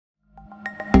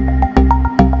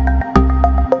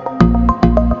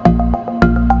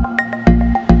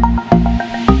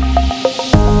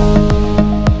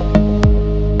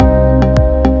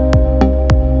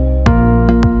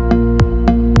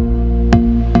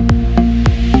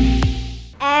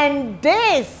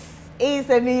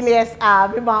Emelia's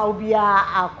Bima Obia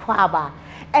Akwaba.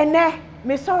 And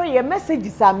me sorry, your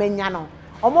messages are menyano.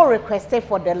 Omo requested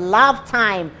for the love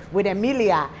time with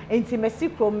Emelia. Intimacy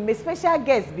from me special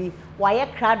guest be Waya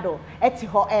Crado, eti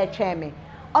ho air cheme.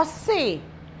 Or say,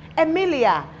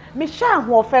 Emelia, me shan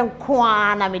ho fen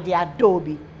kwana me di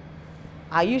adobe.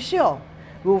 Are you sure?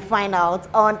 We'll find out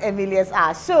on Emelia's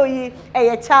show you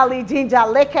a Charlie Ginger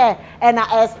Liquor and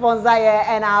a sponsor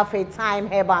and our time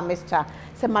herba Mr.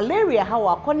 Say malaria how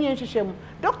a conyan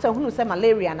doctor who say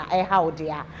malaria na how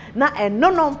dear. Na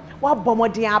no what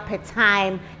bomodia per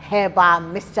time herba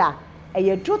Mr.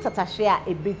 A drew tatashia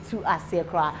a bit too as a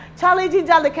cry. Charlie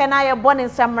Ginger Liquor and I born in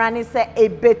Samrani say a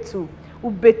bit too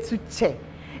che.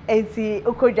 Enti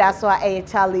ukojaswa a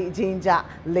Charlie Ginger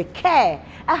Liquor.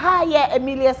 Aha, yeah,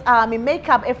 Emelia's me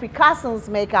makeup, every Carson's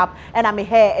makeup, and I'm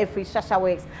hair, every Shasha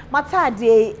Wigs. Mata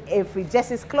day, every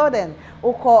Jessie's clothing.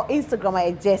 Or call Instagram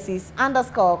at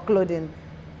Jessie's_clothing.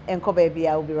 And baby,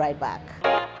 I will be right back.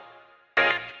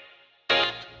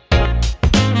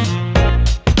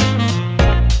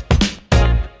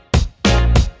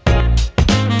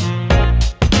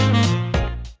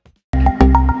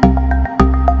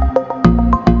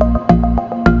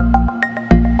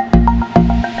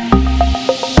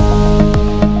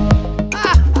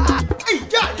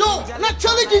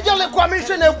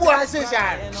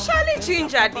 Charlie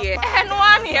Ginger dear, and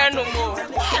one here no more.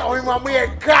 Oh, my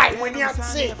guy, when you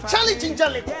say Charlie Ginger,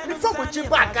 the front with you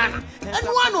back, and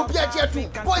one will be a jet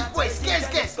boys,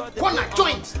 guess, corner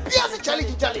joints. Here's a Charlie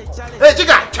Ginger. Hey,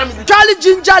 Charlie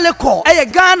Ginger Leko, a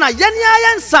Ghana, Yenya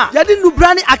Yansa, Yadin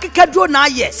Lubrani, Akikadro na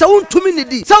ye, sound to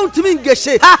me, sound to me,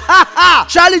 Geshe, ha,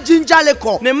 Charlie Ginger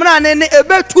Leko, Nemran,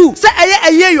 Ebetu, say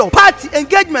a year, party,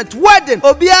 engagement, wedding,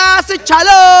 Obia, say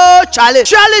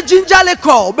Charlie Ginger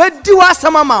Leko, but do us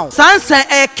some amount. Sansa,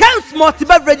 a counts multi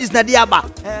beverages, Nadiaba.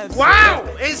 Wow,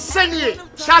 it's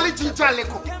Charlie Ginger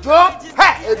Leko, Joe,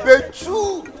 hey,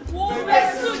 Ebetu.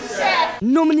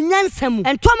 No Nansam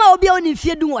and Toma Obia in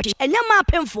fear do watch and Yama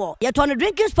pen for yet on a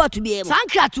drinking spot to be able.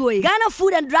 Sankratway, Ghana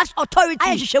Food and Drugs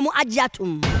Authority, Shemu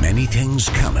Adjatum. Many things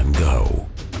come and go,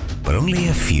 but only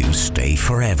a few stay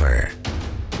forever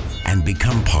and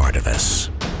become part of us.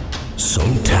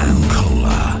 Sultan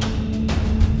Cola.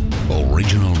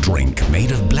 Original drink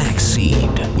made of black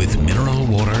seed with mineral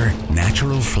water,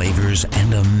 natural flavors,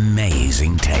 and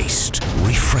amazing taste.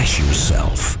 Refresh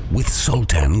yourself with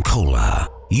Sultan Cola.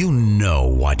 You know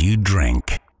what you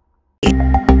drink.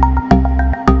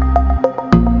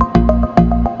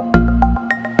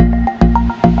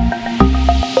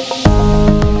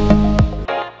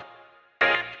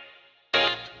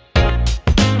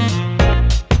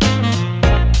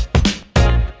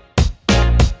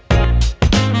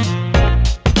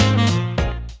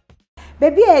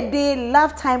 Baby, a day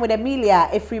love time with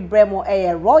Emelia, a free Bremo,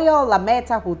 a Royal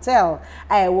Lameta Hotel,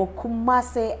 a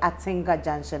Kumase Atinga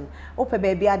Junction. Ope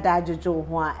baby, a dajojo,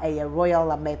 a Royal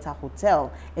Lameta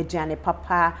Hotel, a Jane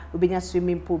Papa, Ubinia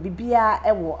swimming pool, Bibia,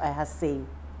 a what I have say.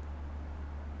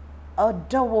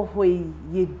 Odo way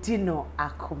ye dino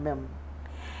akumem.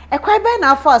 A quite by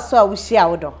now for so we share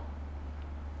odo.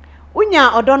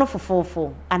 Unya odono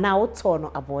for and now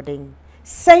tono aboarding.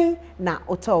 Say na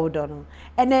oto odono.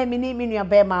 And then mini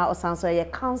bema or sanso a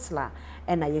counselor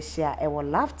and I share a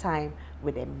lifetime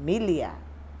with Emelia.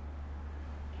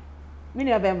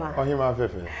 Mini bema. Oh, him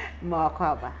afefe. More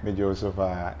kwaba. Me Joseph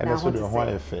and also the one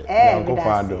effect.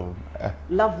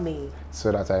 Love me.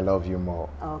 So that I love you more.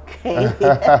 Okay.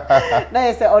 Now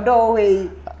you say odo we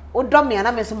odomia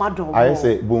na me so mado. I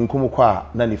say bunkumu kwa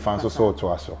na ni fan so to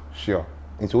aso. Sure.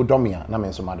 Into odomia na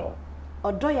me so mado.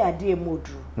 Odo ya die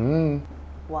modru.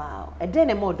 Wow. E den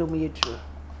e mo odomu yedru.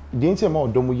 The inti mo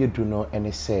odomu yedru no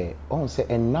ene say on say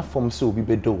ena form so obi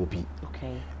bedo obi.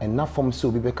 Okay. Ena form so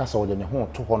obi be kasa o de ne ho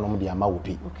to honom de ama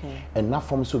obi. Okay. Ena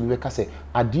form so obi be kasa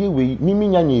ade we mimi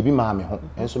nyanya bi ma me ho.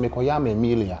 Enso me koya ma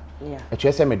Emelia. Yeah. E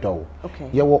chese me do. Okay.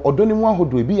 Ye wo odoni mu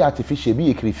ahodo bi artificial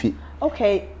bi ekrifi.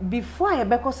 Okay, before I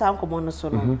beko sa nkomo no so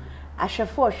no.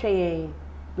 Ahwefo hwe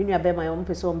when you are my own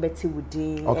person, Betty would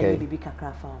do any baby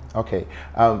kakra farm. Okay.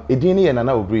 Edini and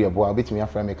Nana Obiri Yeboah, bit me a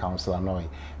friend, counselor, no.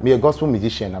 Me a gospel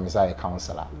musician, I'm a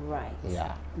counselor. Right.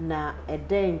 Yeah. Na a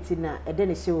day tina a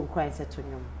den is you cry set to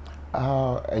you.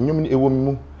 And you mean a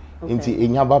woman into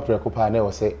in your baprecopa,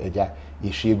 never say a ja,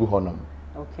 if she go honum.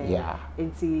 Okay. Yeah.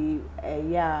 Into a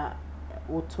ya.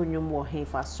 Otonyum or hay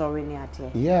for sorry near.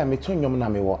 Yeah, me tonyum na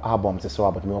me were albums, so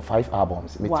but me 5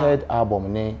 albums. Me third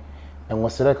album, ne. And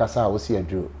was Select Kasa was here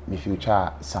drew me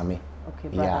future Sammy. Okay,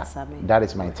 brother yeah, Sammy. That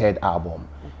is my third album.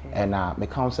 Okay. And my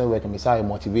counsel work and me say a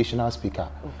motivational speaker.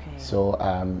 Okay. So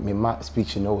me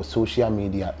speech social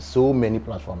media, so many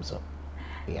platforms. So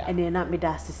And then not me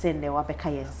that send the wabeka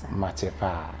yensa.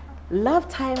 Matepa. Love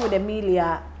time with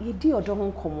Emelia, ye di odo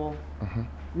hon komo.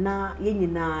 Na ye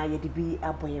nyina ye di bi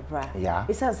aboye bra. Yeah.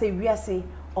 Isa say we are say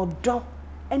odo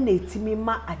and etimi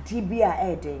ma ade bi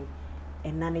a eden.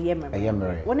 And na ye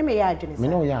memory. Woni me ya adwene sa. Me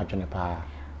no ya adwene pa.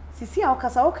 Sisi a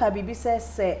okasa oka bibi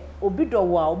se obi do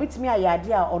wa obetimi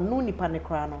ayade a ono nipa ne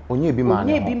kra no. Onye bi ma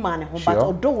ne. Onye bi ma ne ho but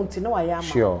odo nti no wa ya ma.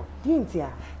 Sure. Yinti a.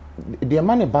 The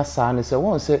man basa ne se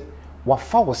won se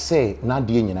wafa wo se na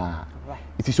ade nyina.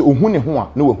 Iti so ohun ne ho a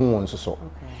na wahu won so.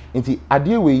 Nti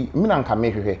ade we mi na nka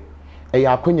mehwehwe.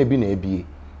 Eya akonya bi na ebie.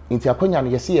 Nti akonya no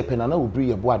yesi ye pena na Obiri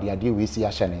Yeboah ade we si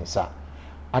ahye ne nsa.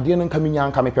 Ade no nka minya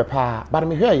nka mepepa ba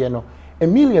me hweye no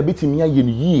Emelia bitimi aye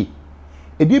ne yie.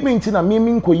 Edi be nti na me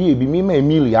nkoye bi me ma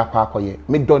Emelia akoye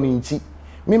me do ne nti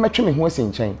me metwe me ho asi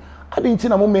nchen. Ade nti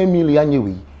na mo ma Emelia anye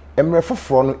we emre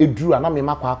foforo no eduru ana me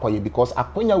makwa akoye because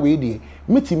akonya we de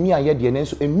mitimi aye de ne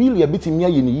nso Emelia bitimi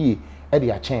aye ne yie e de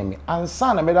a chen me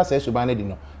ansa na me da se suban ne di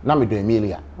no na me do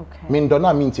Emelia me ndo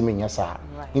na me ntimi nya sa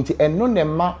nti eno ne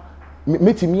ma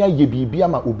mitimi aye bibia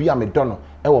ma obi a me do no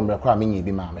e wo mre kra me nya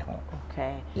bi ma me ho.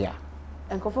 Okay. Yeah.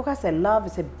 And Kofoka said love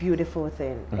is a beautiful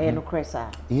thing. No cresa.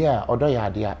 Yeah, odo ya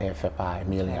de a efepa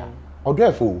Emelia. Odo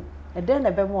efo. E den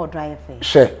na be mo odo ayefe.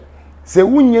 She. Se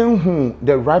wunye hu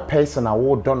the right person a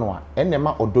wo do no a ene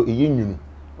ma odo eye nwunu.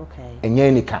 Okay.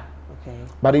 Enye nika. Okay.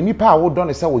 But nipa a wo do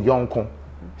ne se wo yonko,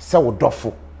 se wo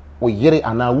dofo, wo yere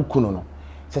ana wo kunu no.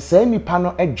 Se nipa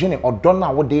no edwene odo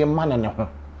na wo de ma ne ho.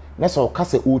 Na se o ka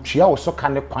se o twia wo so ka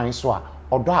ne kwan so a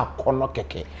odo akono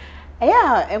keke.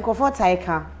 Yeah, and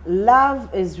Taika,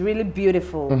 love is really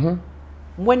beautiful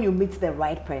when you meet the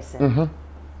right person.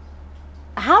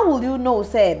 How will you know,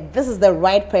 say, this is the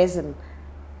right person,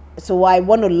 so I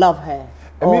want to love her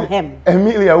or him?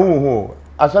 Emelia,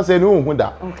 I shall say no,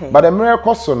 okay. But a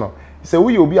miracle son, say,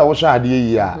 we will be our shady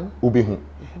year, Ubi.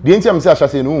 The intimacy I shall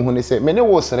say no, when they say, many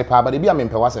was repa, but they be a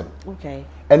memper. Okay.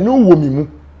 And no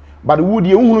woman, but would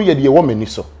you who ye dear woman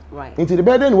is so. Right. Into the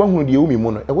bed and one who the umi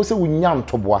mono, I was say we yam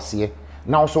to boisier.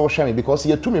 Now so shame because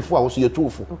you're 2 me 4 was your 2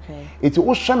 full. Okay. It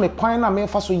was shame quina me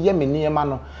for so yemi near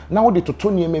mano. Now the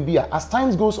Tony maybe as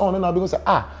time goes on and I'll be say,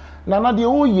 Nana the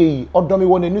oh ye, or dummy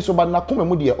one and so but na come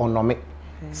mudia or no me.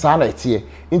 Sana tie.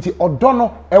 Into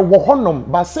Odono a wohonum,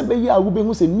 but sebe ya will be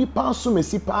who say nipa sume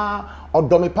sipa or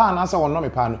dummy pan answer or no me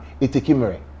pan, it take him.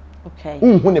 Okay.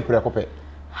 When a precope.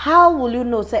 How will you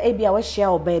know, say, Abby, I was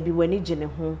share baby when you jenny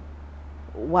home?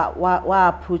 Wa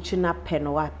approaching a pen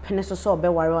or penis so be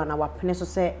worry on our penis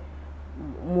say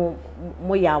mo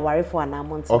ya worry for an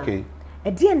month. Okay.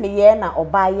 A dear in the year na or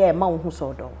buy ye mount who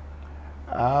saw do.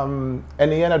 And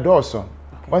the year Dawson.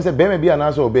 Once a baby an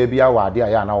answer baby our dear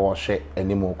ya now share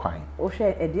any more kind. Oh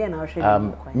share a dear now share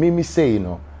me say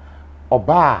no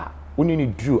oba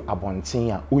unini drew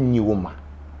abontin a unyi woma.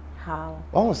 How?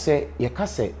 One say ye ka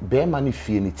say be ma ni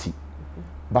fie ni ti.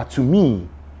 But to me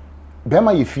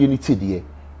bema ye fie ni ti de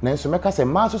na nso meka se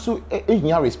ma so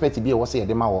ehia respect bi e wo se ye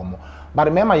de ma wo mo but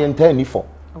mema ye ntan ni for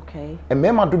okay e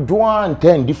mema dodo an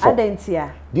ntan di for adentia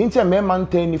di ntia mema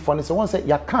ntan ni for ne se won se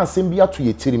ya ka asem bi ato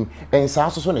ye tirim ensa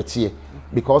so na tie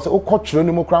because o kotchero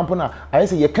ni mo krampo na aye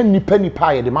se ye ka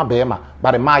nipa ye de ma bema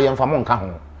but ma ye mfa mo nka ho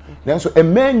na nso e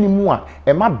ma nimu a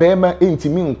e ma bema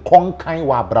entimi nkonkan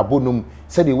wa abrabonum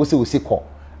se de wo se ko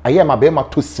aye ma bema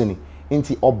to sini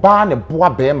nti oba ne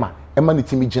boa bema ema ni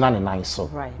timi gina ne nan so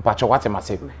bacha what am I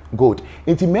say good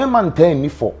inti mema ntan ni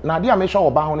for na dia me hwa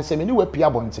oba ho ne se me ni wapia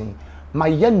bonten ma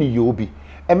ye ni yobi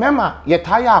e mema ye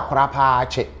taya akora pa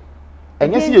ache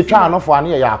enye si ye twa anofo ane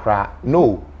ye akora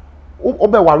no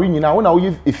obe wari nyina wo na wo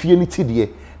ye efie ni tidie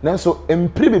nanso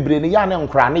empre bebre ne ya ne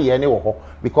nkora ne ye ne wo ho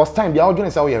because time bia wo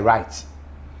dwene se wo ye right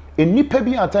enipa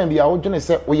bi a time bia wo dwene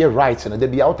se wo ye right na da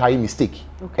bia wo tayi mistake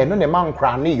eno ne ma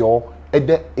nkora ne yo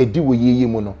edi wo ye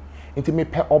mu no nti me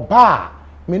pe oba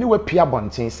me ni wapia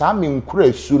bonten sa me nkura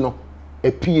asu no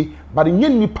epie but nye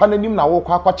nipa nanim na wo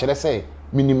kwa kire se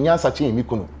minim nyansa che mi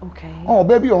kunu okay oh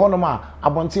baby ho no ma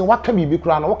abonten waka bibi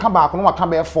kura no waka ba no waka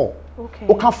be 4 okay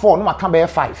waka 4 no waka be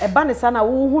 5 e ba ne sana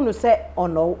wo hu no se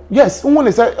ono yes hu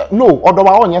ne se no odo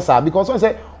wa onye sa because on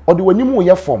say ode wanim wo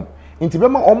ye form nti be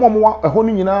ma omo ho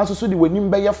no nyina so de wanim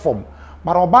be ye form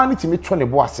but oba ne timi to ne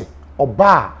bo ase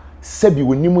oba sebi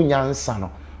wanim nyansa no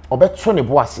obeto ne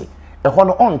bo ase eho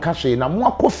no onka hwe na mo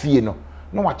akofie no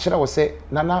na wa kire wo se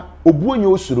nana obuonye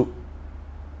osuro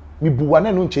mi buwa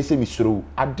na no nchese mi suro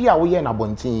ade a wo ye na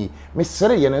bonten yi me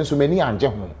sere ye nso mani anje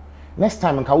ho next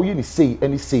time nka wo ye ni say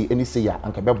any ya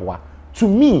anka beboa to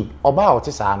me oba o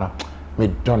te sa no me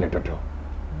done dodo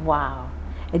wow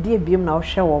e die biem na wo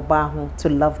hwe wo ba ho to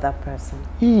love that person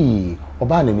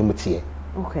oba na ni mutie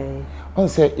Okay. On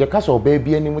say your castle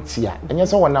baby any mutia. And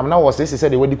yes, one now was this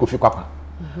said the way Kofi Kwapa.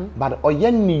 But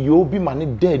Oyeni you be money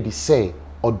dead say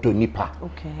or do nipa.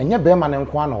 Okay. And your bear man and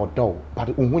kwan or do, but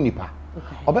unhunipa.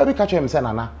 Okay. Or baby catch him say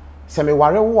nana. Say me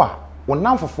worry wa. One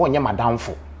now for 4 year my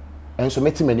downfall. And so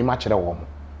make him any match at a woman.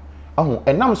 Oh,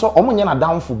 and now so omunya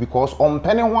downfall because on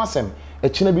penny wasem. A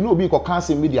chine bi no bi ko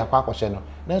cancel media kwa kwahye no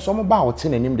na so mo ba wo te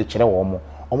nanim de kire wo mo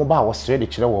omo ba wo sere de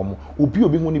kire wo mo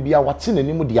obi hu ni bia wo te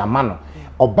nanim de ama no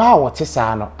oba wo te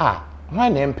sa no why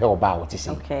na empe oba wo te si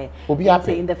okay obi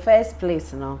in the first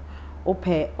place no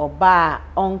ope oba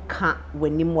onka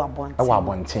wanim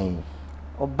wabonten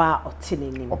oba o te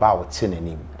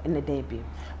nanim in the debut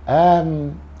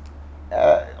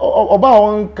oba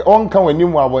on kan wani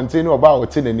mu abonte ni oba o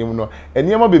te nanim no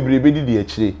eniyama bebrebe di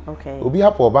akire obi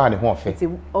hapo oba ne ho ofe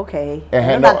okay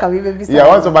na ka we be yeah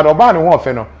once but oba ne ho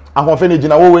ofe no ahofe ne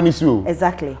gina wo wani su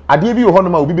exactly ade bi ho no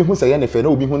ma obi bi hu se ye ne fe na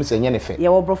obi hu se ye ne fe yeah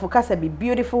wo brofo ka say be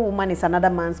beautiful woman is another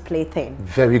man's plaything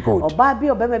very good oba bi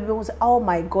obema bi hu say oh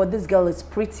my god this girl is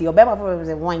pretty obema for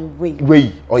say one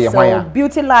way oh yeah so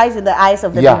beauty lies in the eyes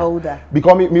of the beholder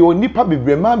because me onipa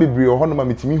bebre ma bebre ho no ma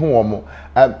metimi hu wo mo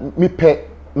me pe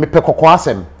kokko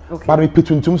asem but me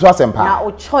petuntum so asem pa na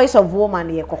o choice of woman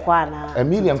ye kokko ana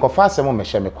Emelia nkofa asem o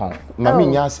mehye me kon ma me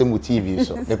nya asem TV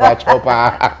so me pa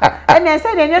chopa and I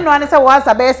said enye no ane say wa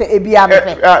sabe say ebia me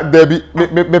pe Debbie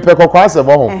me pe kokko asem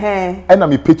ho and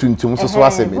me petuntum so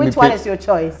asem which one is your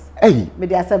choice hey me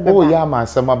dey asem oh yeah ma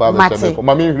asem aba me ko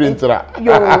ma me hwi ntra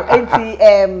yo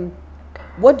enti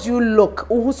what do you look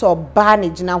who so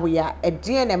ban gina we are a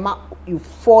DNA you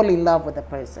fall in love with the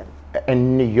person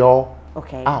and your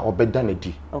okay obeda na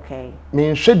di okay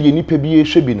me nhwe de nipa bi e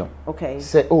hwe bi no okay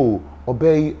say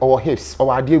obey our hips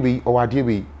our ade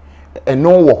we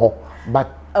eno wo ho but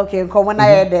okay come on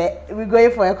we're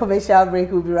going for a commercial break.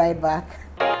 We'll be right back.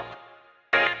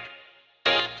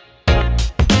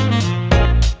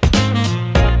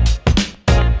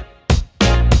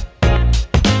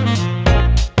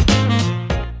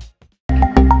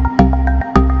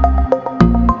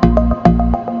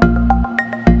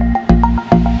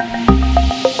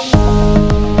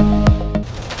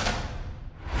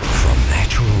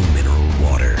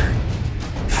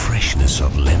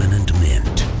 Of lemon and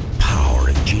mint, power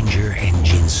of ginger and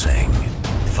ginseng,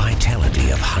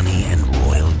 vitality of honey and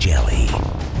royal jelly.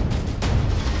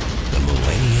 The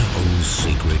millennia-old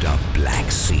secret of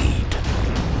black seed.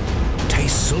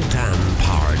 Taste Sultan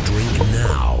Power Drink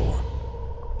now.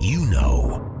 You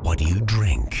know what you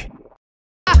drink.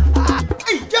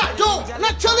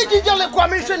 Charlie Ginger le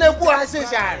commission e bua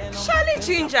session. Charlie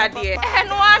Ginger dear.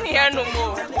 No one here no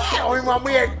more. Oh, mama,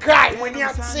 a guy when you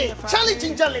say Charlie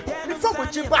Ginger le the from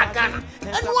Chiba Ghana.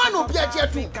 And one will be a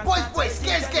jet boys,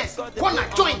 guess, corner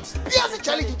joints. Here's a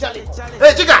Charlie Ginger le.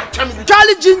 Hey, Chiga,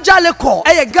 Charlie Ginger le ko.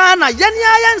 Ghana,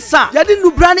 yenya yensa. Yadi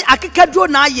nubrani akikadro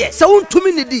na ye. Sa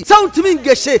untumi nidi. Sa untumi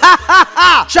ngeshe.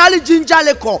 Ha. Charlie Ginger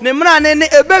le ko. Ne mra ne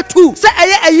ebetu. Sa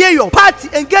eye yo. Party,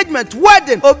 engagement,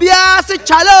 wedding. Obia se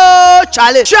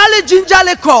Charlie Ginger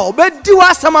le ko. Be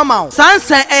diwa sama mau.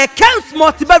 Sansan Camps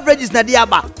multi beverages na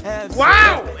diaba.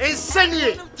 Wow,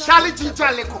 insane. Charlie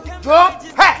Ginger le ko. Jo,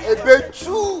 hey,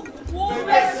 ebetu.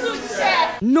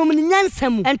 Nomini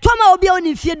nyansam entoma obi a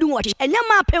oni fie du watch enya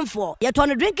ma pemfo ye to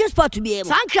no drinking spot to be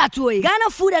able sankrato Ghana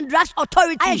Food and Drugs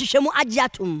Authority aye hwehwemu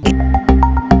agiatum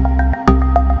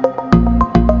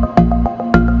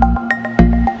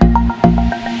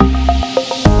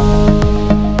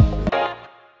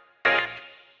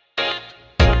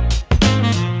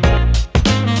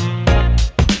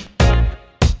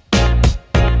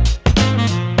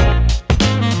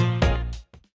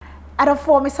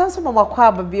For me, some of my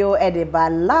quabio ediba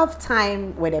love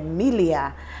time with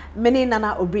Emelia. Many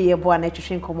Nana Obiri Yeboah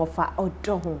nutrition come off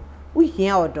odo. We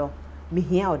hear odo, me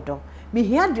hear odo. Me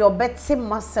hear the obet se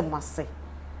masse.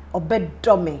 Obed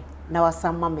dome. Now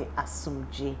some mommy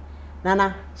asumji.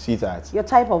 Nana, see that your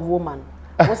type of woman.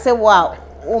 We say wow,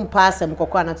 pass em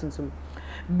kokwana tuntum.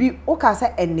 Be oka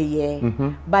say any year.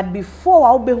 But before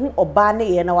I'll be who obane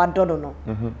ye na wadodo no.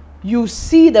 You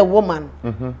see the woman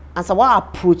and so what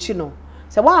approach you know.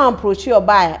 So what approach you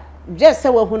by just say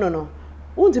we no.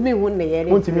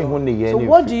 So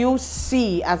what do you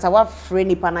see as our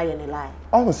friend pana ye lie?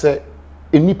 I say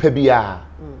enipa bia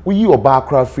we oba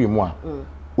kra free mu a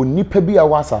onipa bia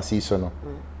wa asase so no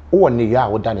wo ne ya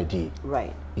wo da na di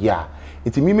right yeah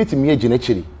it me agina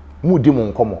chiri mu di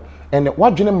mu nkomo and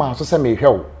wadwene ma so say me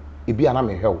hwew ebi ana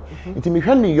me hwew it me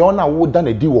hwe ne yo na wo da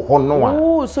na di wo ho no a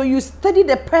oh so you study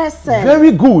the person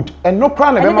very good and no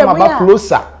plan na be mama ba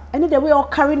closer And the way all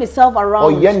carrying itself around. Oh,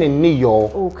 yen and yo.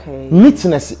 Okay.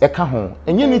 Neatness a cajon.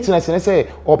 And your neatness and I say,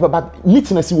 or but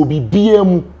neatness will be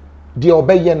BM, the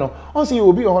obey yeno. Also, you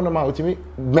will be on amount to me.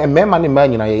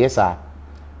 Man, yes, sir.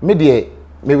 Media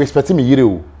may respect me,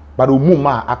 you, but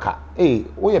umuma aka. Eh,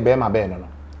 we bear my banner.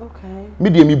 Okay.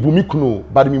 Media me bumikuno,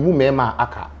 but me mumma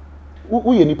aka.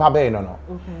 We any pabeno.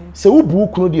 Okay. So who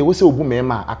book no dear, we say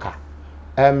bumma aka.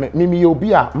 Mimi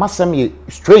obia, massam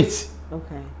straight.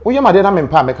 Okay. Oh, you madam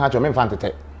and pa make your men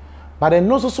fantate. But I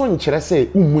know so in Cherese,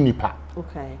 munipa.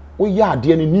 Okay. Oh, ya,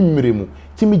 dear, ni mirimu.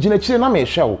 Timmy Jinachina na me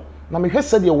show. Na me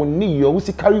said you will need you, will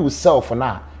carry yourself for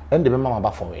now, and the mamma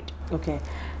for it. Okay.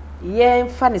 Yeah,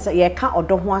 funny, sir. Yeah, can't or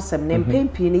don't want some name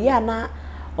pain, ya na,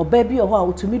 or baby or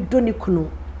how to me doni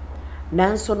kuno.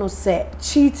 Nanso no say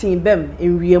cheating bem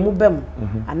in riemu bem,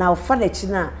 and now funny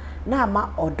china, na ma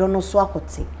or dono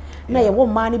swakote. Na ye wo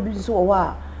mani bi so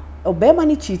wa. Obema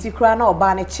ni chiti kra na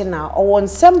oba ne china o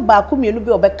wonsem ba ko mienu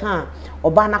bi obeka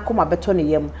oba na koma beto ne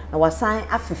yam na wasan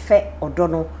afefe odo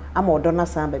no ama odo na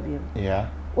san ba bi yeah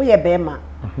wo ye bema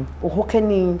o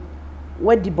hokani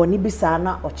wadi boni bi sa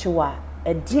na ochewa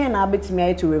e den na betimi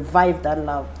ayi to revive that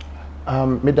love.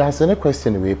 Me dance any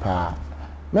question we pa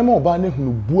mema oba ne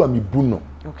hunu bu a me bu no.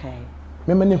 Okay.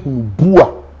 Mema ne hunu bu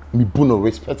a me bu no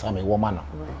respect am e woman no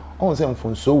on say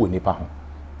mfonso wo nipa ho.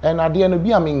 And at the end of the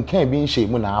day, can't be in shape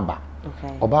when I ba.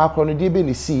 Okay. Oba akro de be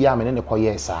ni see ya me ne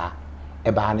koye saa. E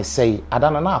ba ne say,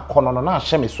 adana na akono no na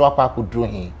ahye me so akwa akudru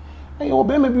hin. Eh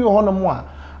obe me bi ho no mo a.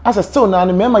 As still na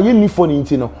ne mema ye nifo ni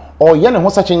nti no. O ye ne ho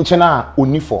sa chenchen a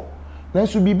onifo.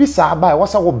 Nanso bibi saa ba e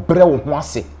wasa wo bre wo ho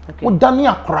ase. Wo dane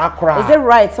akra. Is it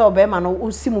right so obe ma no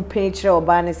usi mu page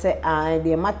oba ne say ah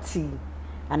de mati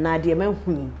ana de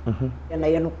manhuni. Na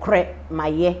ye no kre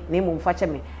maye na mu mfa che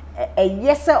me.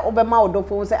 Yes, Obama or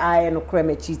Dofo say I no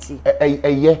creme cheaty. A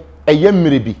ye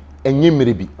miribi, and ye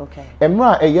miribi. Okay. And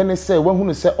ra a yen say one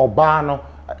who say Obano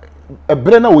a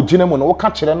brenner with Jinemon or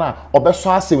catcher or best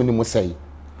say when you must say.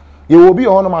 You will be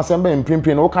on my assembly and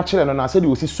primping or catcher and I said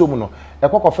you see someone a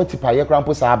cock of 50 pie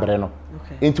grandpa's abreno.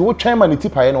 Into what time and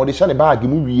tipa or the shiny bag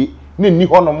movie, ni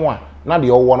honor more, not the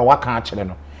old one or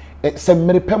catcher. Some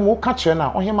many pem will catcher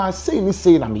now, or him I say me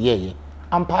say I'm ye.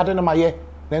 I'm pardon my ye,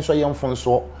 then so young from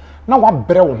so. Na wa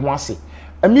bre wo ho ase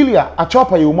Emelia a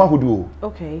chopa ye uma hudu.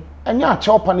 Okay. Enya a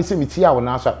chopa ni se mitia wo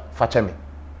na so fa che me.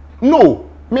 No,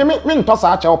 me nto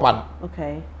sa a chopa no.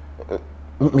 Okay.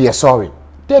 Me sorry.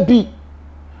 Debi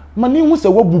mani hu se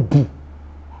wabubu.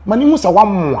 Mani hu se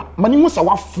wamwa, mani hu se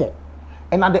wafo.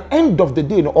 And at the end of the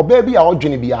day no obaby a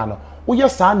odwene bia no. Wo ye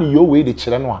sa ne yo we de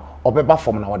kire no a obeba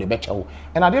fom na wo de beche wo.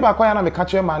 And ade ba kwa ya na me ka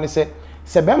kire ma ne se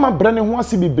be ma bre ne ho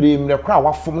ase bibre mre kra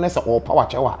wafom ne se opa wa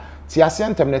chewa. Ti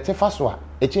asientem ne te faso a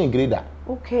eche greda.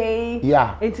 Okay.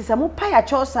 Yeah. Enti se mo pa ya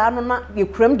chosa no na ye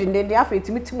kram dindende afa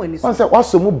etimitim ani so. On se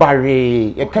waso mu bare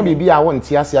ye ka bibia wo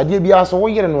nti ase ade bia so wo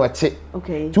yere no eche.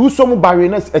 Okay. Ti uso mu bare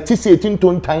na eti se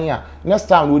etintontan a next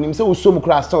time wo nim se wo so mu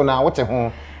kra still na wote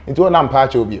ho. Enti wo na mpa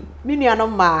ache obi. Minuano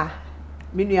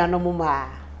ma.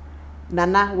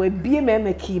 Nana we bie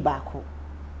me ki baako.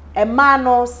 E ma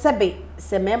no sebe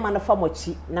se me ma no fa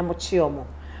mochi na mochi omo.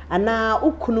 Ana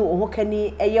ukunu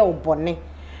ohokani eye obone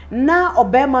na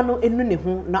obema no enu ne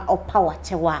hu na opa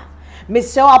wachewa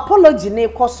Mr. apology ne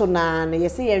koso na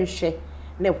yese yenhwe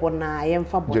ne ho na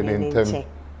yemfa bone ne nche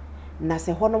na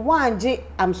se ho no wanje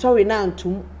I'm sorry na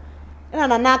antum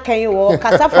na kan wo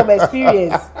kasa from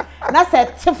experience na se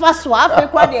tefa so afi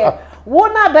kwa de wo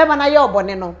na bema na ye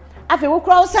obone no afi wo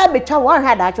kra wo sa betwa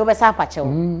 100 acho be sa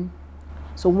pachew.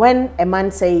 So when a man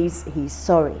says he's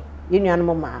sorry you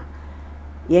know ma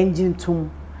yenjintum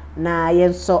na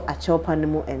yenso achopa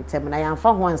nemu entem na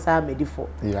yamfa ho ansa medifo.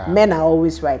 Men are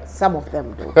always right, some of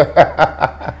them do.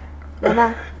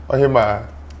 Nana ohima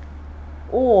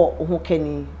o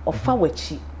hokani ofa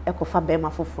wachi ekofa be ma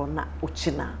foforo na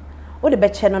ochina o de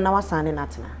beche no na wasane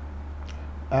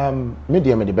natena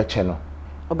media me de beche no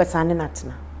obesane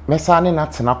natena mesane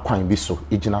natena kwan bi so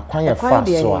ejina kwan ya fa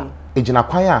so a ejina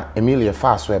kwan a Emelia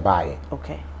fa so e baaye.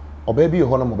 Okay. Oba bi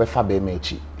ho no mo be fa be ma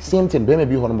echi same thing be ma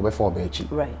bi ho no mo be fa oba echi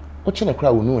right o chine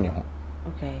kra wonu ne ho.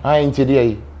 Okay. Ai nti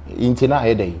de nti na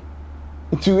aye dai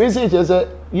nti we say je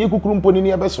ye kukuru mponi ne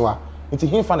e be so a nti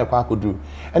hin fa ne kwa akoduru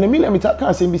and Emelia mita kan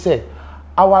asem bi say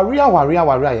aware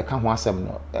ye ka ho asem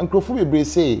no enkrofo bebre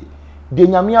say de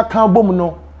nyame aka bom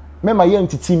no mema ye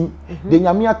ntitim de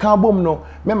nyame aka bom no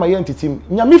mema ye ntitim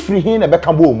nyame firi hin na be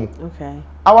ka bom. Okay.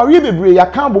 Aware bebre ya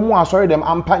ka bom asori dem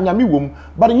ampa nyame wom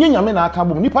but nye nyame na aka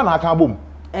bom nipa na aka bom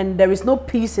and there is no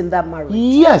peace in that marriage.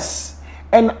 Yes.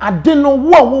 And I didn't know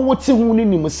what ti hu ni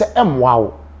nim se emwa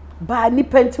wo ba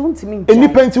nipa nti untimi nja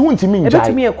nipa nti untimi nja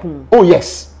ebetimi ekun. Oh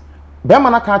yes. be ma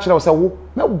na ka kire wo se wo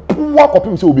me buwa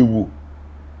kopim se obewu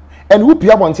and wo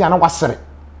pia bonti ana wasere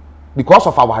because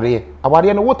of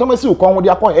aware no wo tamasi wo kon wo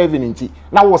dia ko heaven nti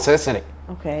na wo sere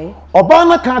okay oba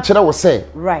na ka kire wo se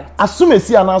right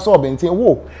asumesi ana so obenti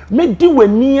wo me di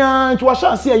wania nti wa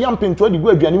sha se ya mpento adi gu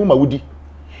aduane mu ma wodi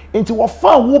nti wo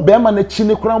fa wo be ma na chi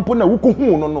ne krampo na wo ko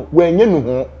hu no wo anya nu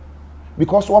ho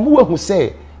because wo mo hu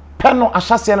se pe no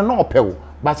ahyase no na opewo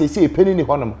but say penny ni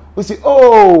honom we say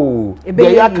oh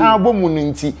be ya kan bo mu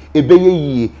nti ebeye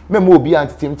yie mema obi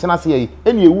antetem tena se yi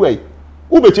eni ewu ai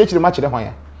wo be chechire ma kire hwan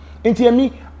ya nti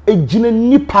emi ejina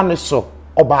nipa ne so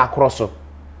oba akroso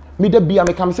me da bia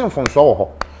me kam se mfonso wo ho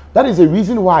that is a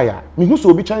reason why me hu so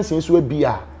obi chance nso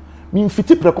abia me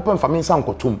mfiti prekopa mfa me nsa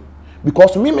nkotom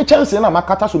because me chance na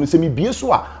makata so no se me bie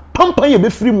so a pampan ye be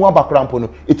free mu abakrampo no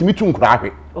etimi tu nkura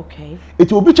ahwe okay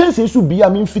eti obi chance nso bia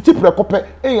me mfiti prekopa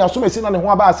aso me se na ne ho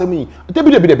aba asem yi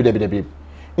debi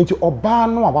enti oba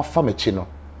no a wafa mechi no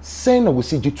sen na wo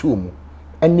si gitu mu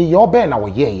eni ye oba na wo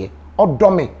yeye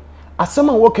odome asem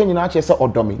a wo kanyina ache se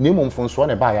odome na emu mfonso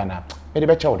na ba ya na me de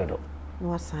be che wododo no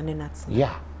wasane nat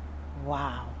yeah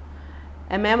wow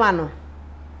emema no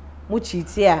mu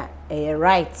chiti a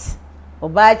right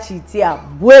oba chiti a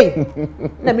boy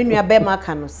na me nua be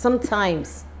maka no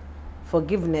sometimes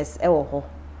forgiveness e wo ho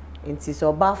enti so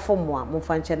oba fomo a mo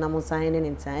fa nche na mo san ne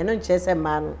ntan eno nche se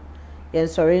ma no yen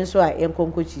sori nso a yen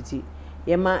konko chiti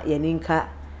ye ma ye ninka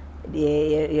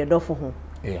ye dofo ho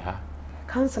yeah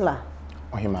counselor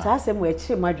ohima sa se mo e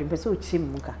chire madwin pese o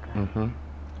chim mu kakra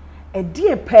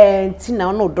edie penti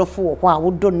na no dofo wo ho a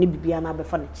wo don ne bibia na be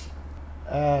fa na chi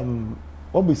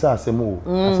obisa asem o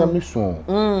asem ni so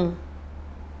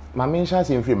ma me nsha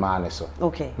se mfiri ma ne so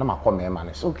okay na makọ me ma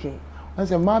ne so okay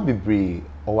anse ma bebre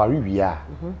o ware wia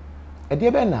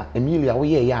edie be na Emelia wo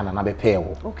ye ya na be pe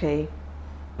wo okay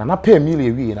na pe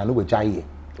Emelia wi na no wajaye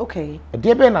okay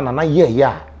edie be na ye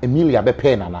ya Emelia be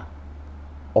pe na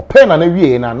o pe na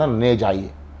wi na ejaye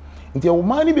nti wo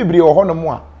ma ni bebre wo ho no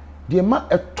mo a de ma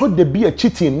eto de bi a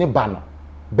cheating ne ba no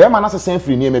be ma na sesen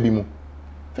firi ne ma bi mu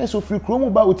first of free kromu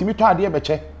ba otimi to ade be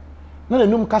che na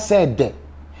nanum ka se de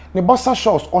ne bossa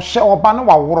shows o hye oba na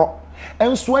waworo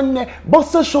enso enne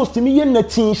bossa shows timi ye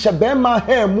natin hye be ma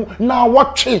ha mu na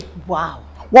wotwe wow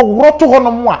waworo to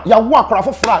hono mo a ya wo akora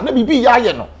fofora na bibi ya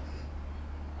ye no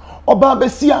oba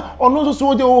besia ono so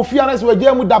so je ofiara se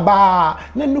waje mu daba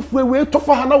na nufu we to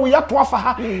fa ha na we ya to afa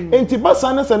ha enti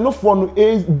basa na se nufu no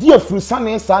di afuru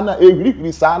sane sa na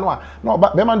ehwirihwiri sa no a na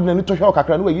oba be ma de nani to hwe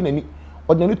okakra na wayi nani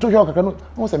odani to hwe okakra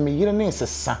no se me yire ne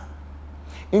sesa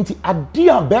enti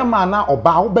adia be ma na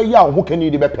oba wo be ya wo kani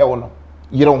de be pe wo no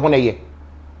yire wo na ye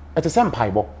ete se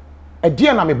mpaibo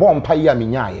adia na me bo mpai ya me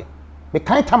nyaaye me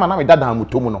kan tama na me dada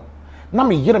mutomu no na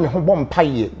me yire me ho bo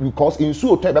mpai because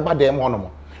insu oto be ba dem ho no mo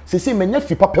sese menya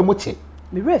fi papa mote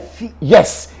me refi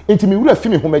yes enti me refi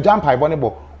me ho me jam paibo ne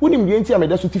bo wonim de enti a me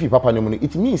da so tifi papa ne mu no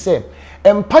it means say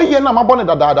empaye na mabɔ ne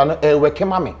dada no weke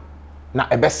ma me na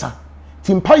ebesa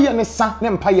ti mpaye ne sa ne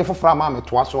mpaye fofora ma me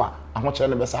toa so a ahokyere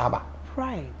ne besa haba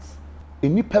right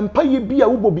eni pempaye bi a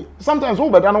wo bi sometimes wo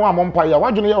beda no wa mo mpaye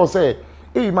wadwene ye wo say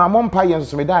ma mo mpaye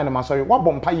nso me dan ne ma sorry wa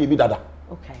bɔ mpaye bi dada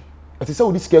okay eti say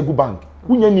wo di sika gu bank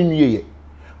wunya ni nwie ye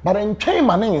but entwen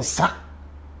ma ne nsa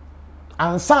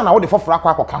ansa na wo de fofora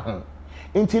akwa ho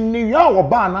enti niwa wo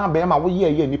ba na be ma wo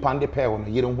ye nipa nde pe wo no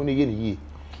yere hu ne ye ne yi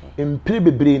empire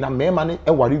bebre na mema ne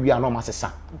ware wi ana o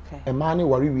masesa ema ne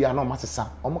ware wi ana o masesa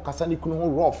o mo kasa ne kunu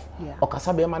ho rough o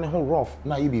kasa be ma ne ho rough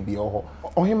na ye bibi ho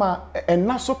ohima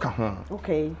enna so ka ho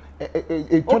okay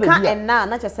o ka enna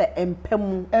na che se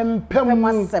empam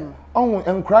asem on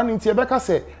enkra ne ntie be ka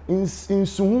se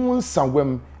insuhu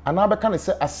nsawam ana be ka ne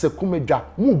se asakumedwa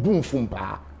mu bu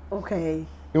mfumpa okay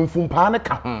mfumpa ne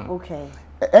ka ho okay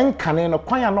enkane no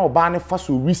kwan na oba ne fa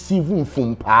so receive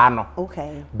mfumpa no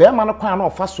okay be ma no kwan na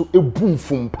ofa so ebu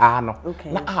mfumpa no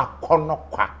okay. na akono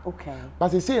kwa okay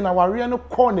but say na ware no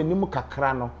kɔ nanim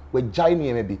kakra no wagyae ne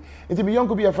yema bi nti bi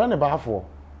yonko bi e friend baafo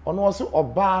ono wo so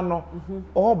oba no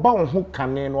oba wo ho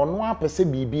kane no ono apese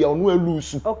bibia ono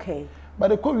alusu okay but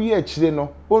the kowi akire no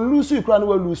on lusu ikra no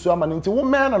walusu ama nti wo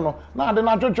men no na ade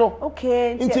na dwodwo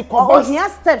okay nti oh here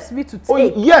steps be to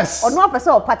take yes or no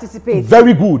person or participate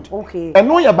very good okay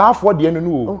eno ya baafo de no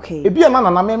no okay ebi na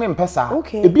na me mpesa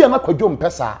okay. ebi na kwadwo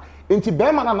mpesa nti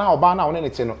be ma na oba na wo ne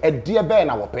te no ede be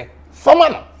na wo pe fama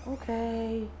no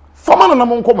okay fama no na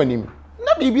mo nkomanim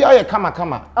na bibi aye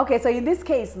kama okay so in this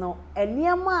case no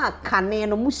eniema kane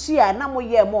no muhia na mo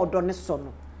ye mo odo ne so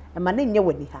no e ma na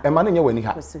nye wani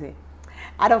ha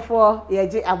Adafo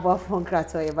yeji abofo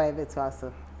nkrato ye ba beto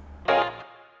aso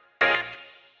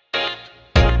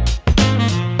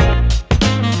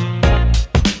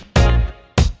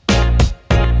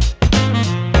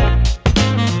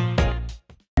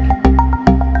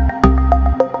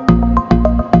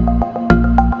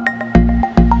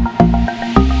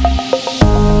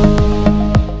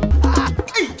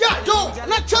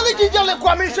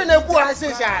I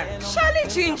say, Charlie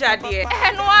Ginger dear.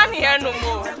 And one here no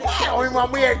more. oh,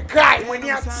 I'm a guy when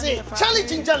you say Charlie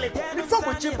Ginger liquor. Before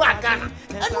we chip back Ghana.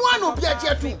 And one will be a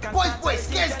jet too. Boys,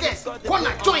 guess.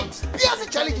 Corner joints. Here's a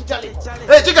Charlie Ginger liquor.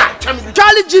 Hey, Jiga,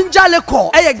 Charlie Ginger liquor.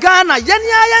 Ghana,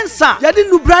 Yansa. Yadi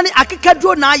Nubrani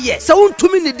Akikadro na ye. Sound to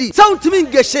me nidi. Sound to me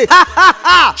geshe.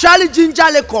 Ha. Charlie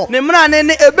Ginger liquor. Nemra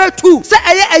nene ebetu. Say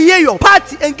aye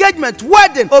party engagement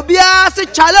wedding. Obia say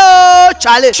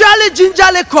Charlie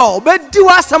Ginger liquor.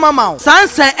 Bediwa samamao.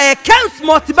 Sansa Camps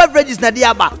multi beverages na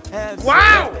diaba.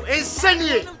 Wow,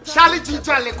 insane. Charlie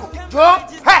Ginger liquor. Joe,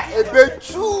 hey,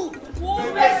 ebetu.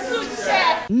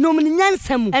 Nomini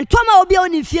nyansam and Toma Obia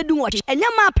on fear do watch and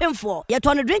Yama Penfor yet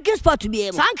on a drinking spot to be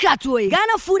able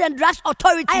Ghana Food and Drugs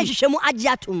Authority Shemu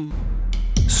Ajatum.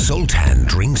 Sultan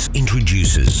Drinks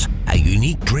introduces a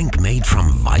unique drink made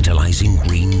from vitalizing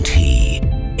green tea,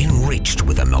 enriched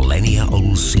with a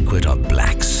millennia-old secret of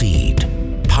black seed,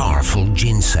 powerful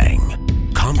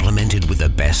ginseng, complemented with the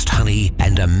best honey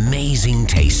and amazing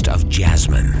taste of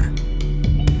jasmine.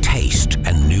 Taste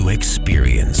a new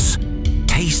experience.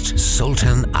 Taste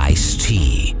Sultan Iced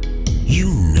Tea.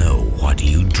 You know what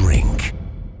you drink.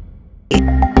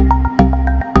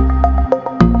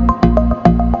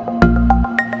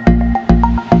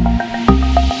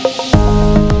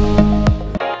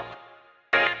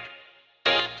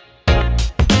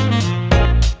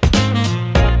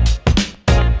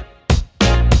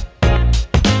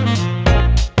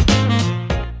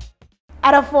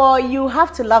 Therefore, you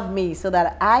have to love me so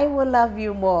that I will love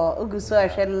you more. Uguso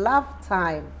I love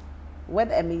time with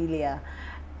Emelia.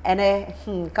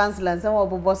 And Counsellor, some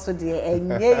of us so dear,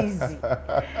 and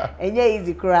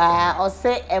easy cry, or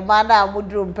say a man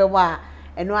mudrum pewa,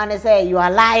 and one say you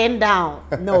are lying down.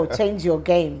 No, change your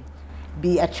game.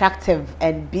 Be attractive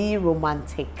and be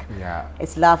romantic. Yeah.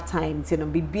 It's love time. You know,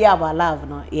 be our love,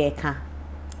 no, yeah,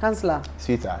 Counsellor.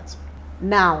 Sweetheart.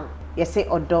 Now, you say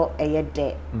odo eye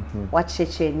de what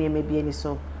cheche ni maybe any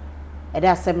so e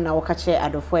da asem na wo ka che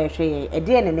adofo e hwe e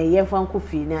de ne ye fan ko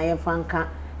fi na ye fan ka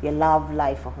ye love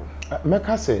life ho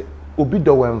meka say obi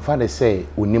do we mfa ne say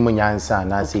onim nyansa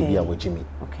na say bia wogimi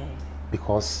okay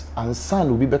because ansa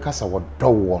na obi beka say wodo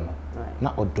wo no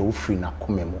na odo free na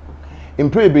komemu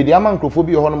impre be de amankrofo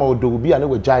bi ho no ma odo bi a na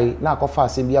wajai na akofa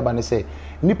asem bia ba ne say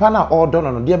nipa na odo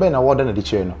no de be na wodo na de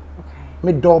kire no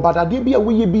me do bada de bia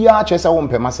wo ye bia chese wo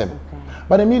mpema sem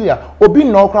but Emelia obi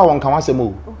no kra won kan wasem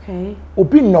o okay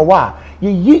obi no wa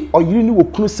ye yi oyiri ni wo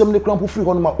kunu sem ne kra mpo free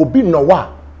ho no ma obi no wa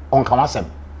on kan wasem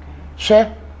she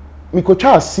mi ko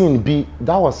cha scene bi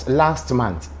that was last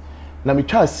month na mi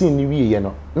cha scene ni wie ye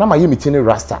no na ma ye meeting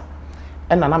rasta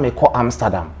na me ko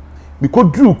Amsterdam mi ko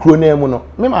dru kro na emu no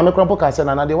me ma me kra mpo ka se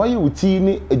na de wa ye wuti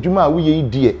ni adwuma a wo ye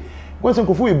die ko se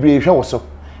nkofo ebre hwe wo so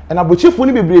and abochefo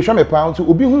ni bebre hwa me pa nto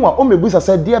obi hu a o mebusa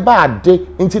se de ba ade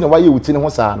nti na waye wuti ne ho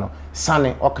saa no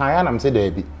sane okan ya na mse da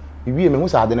bi biwie me hu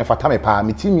saa de ne fata me pa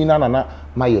me timi na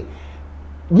maye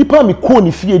nipa me ko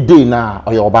ni fie dey na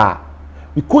oye oba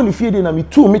me ko ni fie dey na me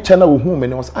tu me chana wo hu me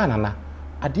ne was anana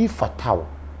ade fata wo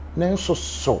na nso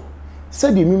so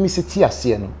se de mimi se ti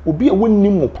ase no obi a wonni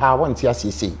mu pa won ti ase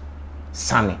sei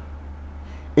sane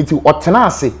enti otena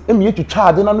ase emi etwitwa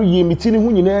ade na no ye me ti ne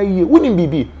hu nyina ye woni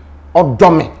bibi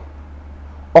odome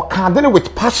okadene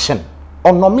with passion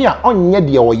onome a onye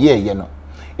de oyeye no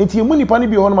enti emu nipa ne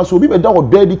bi ho no ma so obi beda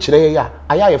odo adi kire ya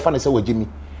aya ye fa ne se wagimi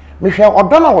mehwe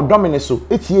odo na odome ne so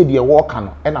etie de wo ka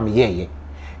no e na me yeye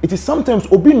it is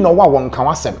sometimes obi no wa won kan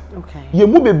wasem okay ye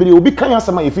mu bebre obi kan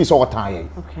asem a ye fi so wotan ye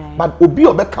okay but obi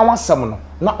obe kan wasem no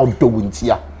na odo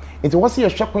wuntia enti wo se ye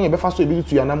hwekon ye be fa so obi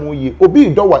tu ya na mo ye obi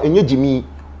do wa enye jimi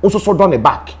nso so do ne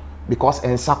back because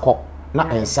ensako na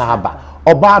ensaba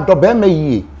oba do be ma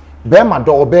yie be ma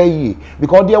do oba yie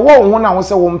because de wo ho na wo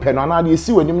se wo mpe no na de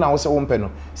si wanim na wo se wo mpe no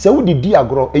se wo didi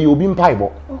agro e obi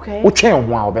mpaibo okay wo twen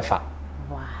ho a obefa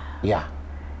wow yeah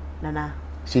nana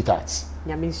sweetheart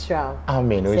nyamisha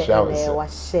amen we shall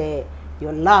share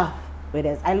your love with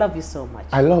us. I love you so much.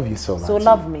 I love you so much. So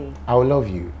love me. I will love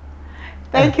you.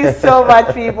 Thank you so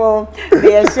much, people.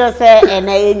 They sure say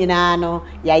ene nyina no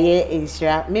ya ye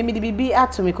insura. Me me bibi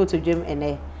atomiko to dwem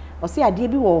ene. O say ade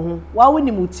bi wo ho. Wa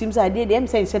woni mutim say ade dem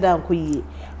say nhyeda nko yie.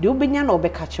 De obenya na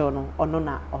obeka cho no ono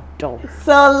na odo.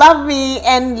 So love me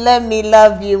and let me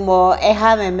love you more. E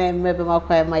ha na me be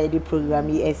makwa ma ye di program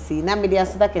yi esi. Na me dey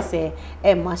asida ke say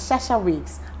ma shasha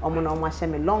weeks. Omo na omo hye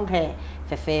me long hair.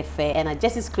 Fefe and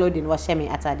Jessie's clothing was shemi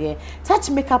atade touch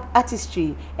makeup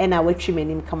artistry and our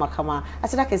trimming kama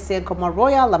as I can say come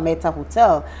Royal Lameta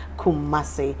Hotel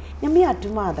Kumasi nyame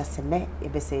aduma da seme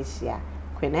ebese hia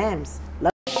Queen Ems